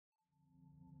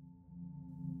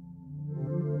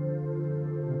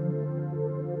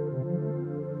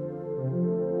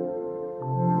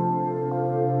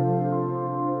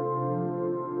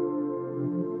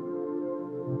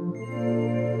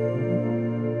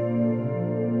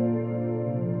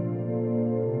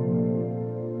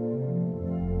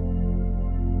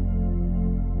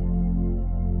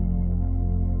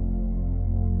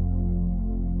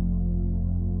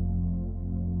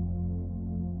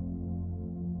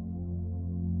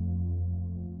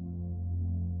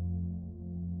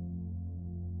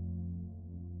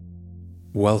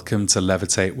Welcome to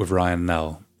Levitate with Ryan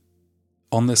Nell.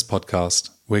 On this podcast,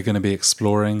 we're going to be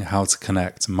exploring how to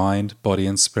connect mind, body,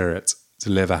 and spirit to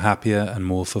live a happier and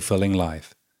more fulfilling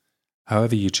life,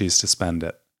 however you choose to spend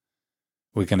it.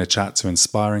 We're going to chat to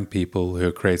inspiring people who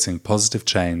are creating positive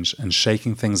change and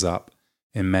shaking things up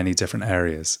in many different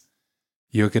areas.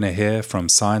 You're going to hear from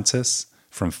scientists,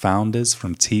 from founders,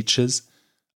 from teachers,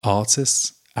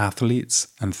 artists, athletes,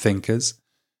 and thinkers,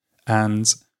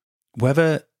 and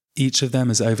whether each of them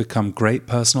has overcome great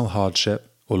personal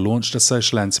hardship or launched a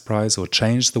social enterprise or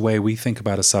changed the way we think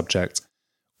about a subject,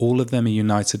 all of them are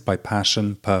united by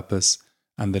passion, purpose,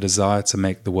 and the desire to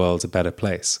make the world a better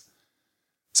place.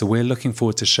 So we're looking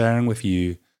forward to sharing with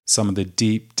you some of the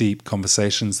deep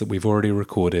conversations that we've already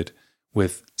recorded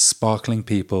with sparkling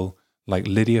people like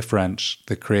Lydia French,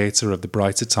 the creator of The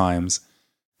Brighter Times,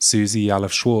 Susie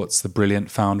Yalof-Schwartz, the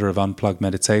brilliant founder of Unplugged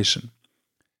Meditation,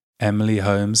 Emily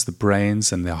Holmes, the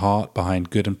brains and the heart behind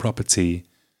Good and Proper Tea,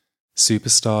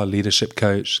 superstar leadership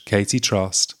coach Katie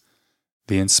Trost,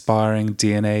 the inspiring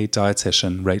DNA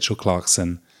dietitian Rachel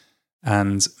Clarkson,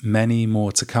 and many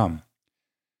more to come.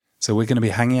 So we're going to be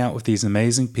hanging out with these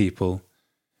amazing people.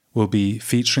 We'll be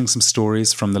featuring some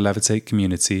stories from the Levitate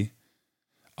community.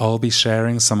 I'll be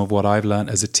sharing some of what I've learned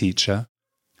as a teacher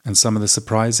and some of the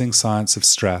surprising science of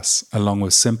stress, along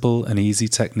with simple and easy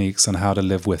techniques on how to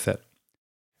live with it.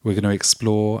 We're going to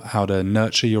explore how to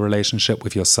nurture your relationship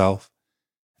with yourself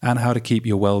and how to keep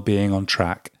your well-being on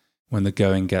track when the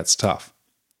going gets tough.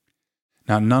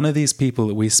 Now, none of these people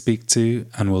that we speak to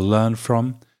and will learn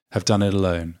from have done it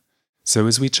alone. So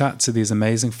as we chat to these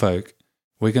amazing folk,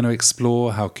 we're going to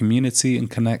explore how community and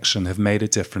connection have made a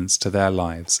difference to their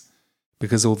lives.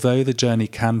 Because although the journey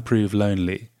can prove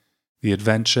lonely, the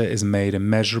adventure is made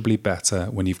immeasurably better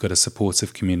when you've got a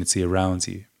supportive community around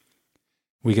you.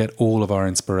 We get all of our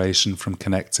inspiration from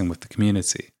connecting with the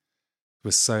community.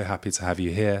 We're so happy to have you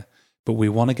here, but we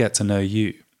want to get to know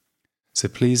you. So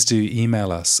please do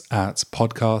email us at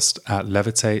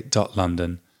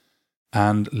podcast@levitate.london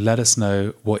and let us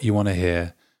know what you want to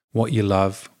hear, what you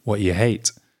love, what you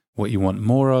hate, what you want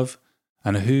more of,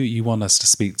 and who you want us to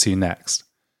speak to next.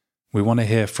 We want to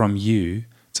hear from you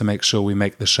to make sure we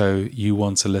make the show you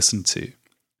want to listen to.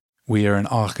 We are an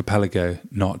archipelago,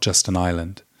 not just an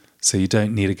island. So you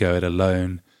don't need to go it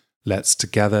alone. Let's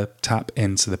together tap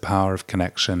into the power of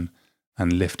connection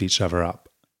and lift each other up.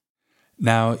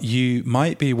 Now, you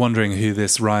might be wondering who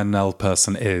this Ryan Nell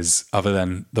person is, other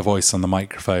than the voice on the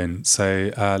microphone.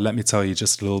 So let me tell you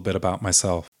just a little bit about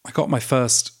myself. I got my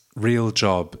first real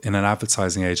job in an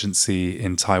advertising agency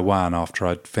in Taiwan after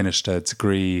I'd finished a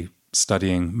degree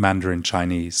studying Mandarin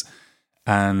Chinese.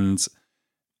 And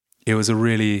it was a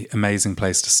really amazing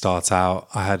place to start out.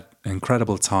 I had an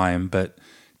incredible time, but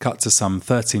cut to some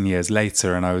 13 years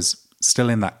later and I was still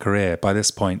in that career, by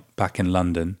this point back in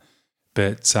London.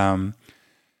 But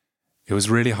it was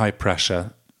really high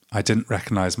pressure. I didn't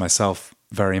recognize myself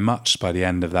very much by the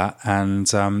end of that. And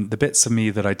the bits of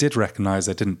me that I did recognize,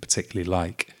 I didn't particularly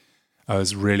like. I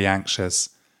was really anxious.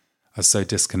 I was so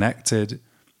disconnected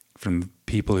from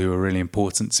people who were really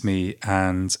important to me.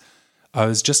 And I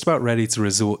was just about ready to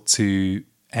resort to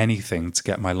anything to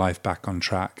get my life back on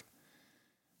track.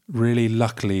 Really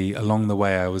luckily, along the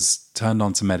way, I was turned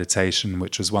on to meditation,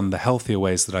 which was one of the healthier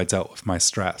ways that I dealt with my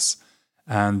stress.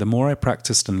 And the more I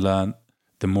practiced and learned,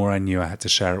 the more I knew I had to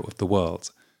share it with the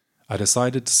world. I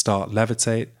decided to start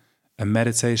Levitate, a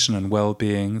meditation and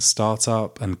well-being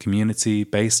startup and community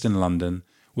based in London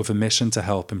with a mission to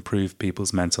help improve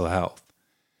people's mental health.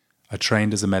 I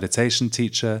trained as a meditation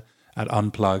teacher at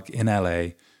Unplug in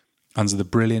LA under the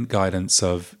brilliant guidance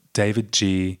of David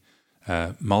G.,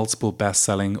 multiple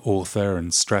best-selling author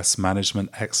and stress management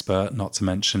expert, not to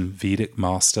mention Vedic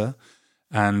master,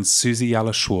 and Susie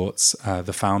Yalof-Schwartz,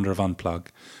 the founder of Unplug.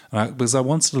 Because I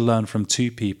wanted to learn from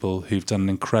two people who've done an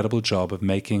incredible job of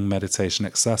making meditation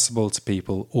accessible to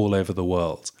people all over the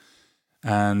world.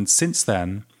 And since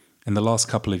then, in the last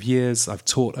couple of years, I've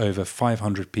taught over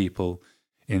 500 people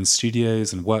in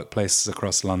studios and workplaces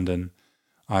across London.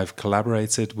 I've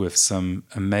collaborated with some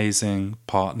amazing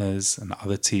partners and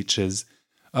other teachers.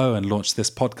 And launched this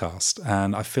podcast.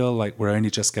 And I feel like we're only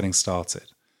just getting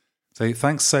started. So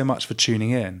thanks so much for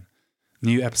tuning in.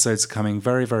 New episodes are coming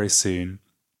very, very soon.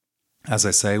 As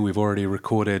I say, we've already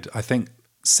recorded, I think,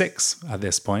 6 at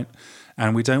this point,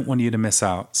 and we don't want you to miss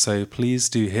out. So please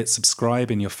do hit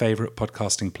subscribe in your favorite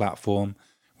podcasting platform.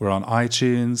 We're on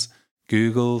iTunes,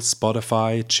 Google,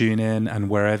 Spotify, TuneIn, and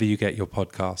wherever you get your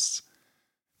podcasts.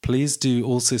 Please do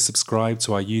also subscribe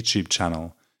to our YouTube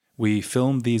channel. We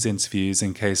filmed these interviews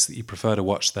in case that you prefer to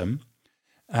watch them.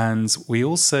 And we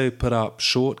also put up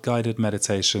short guided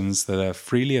meditations that are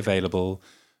freely available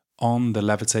on the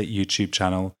Levitate YouTube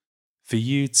channel for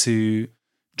you to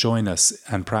join us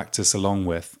and practice along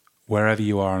with wherever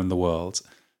you are in the world.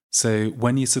 So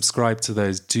when you subscribe to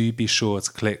those, do be sure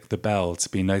to click the bell to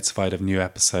be notified of new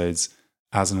episodes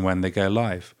as and when they go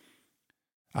live.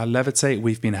 At Levitate,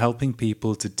 we've been helping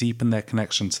people to deepen their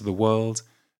connection to the world,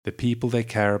 the people they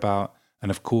care about,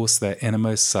 and of course their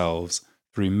innermost selves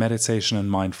through meditation and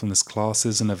mindfulness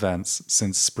classes and events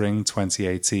since spring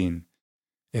 2018.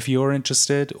 If you're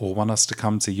interested or want us to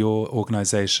come to your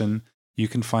organization, you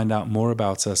can find out more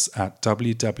about us at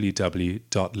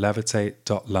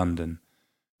www.levitate.london.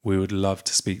 We would love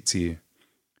to speak to you.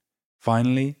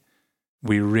 Finally,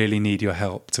 we really need your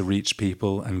help to reach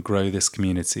people and grow this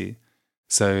community.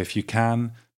 So if you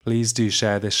can, please do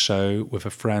share this show with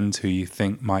a friend who you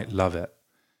think might love it.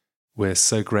 We're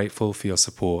so grateful for your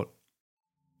support.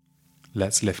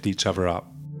 Let's lift each other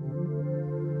up.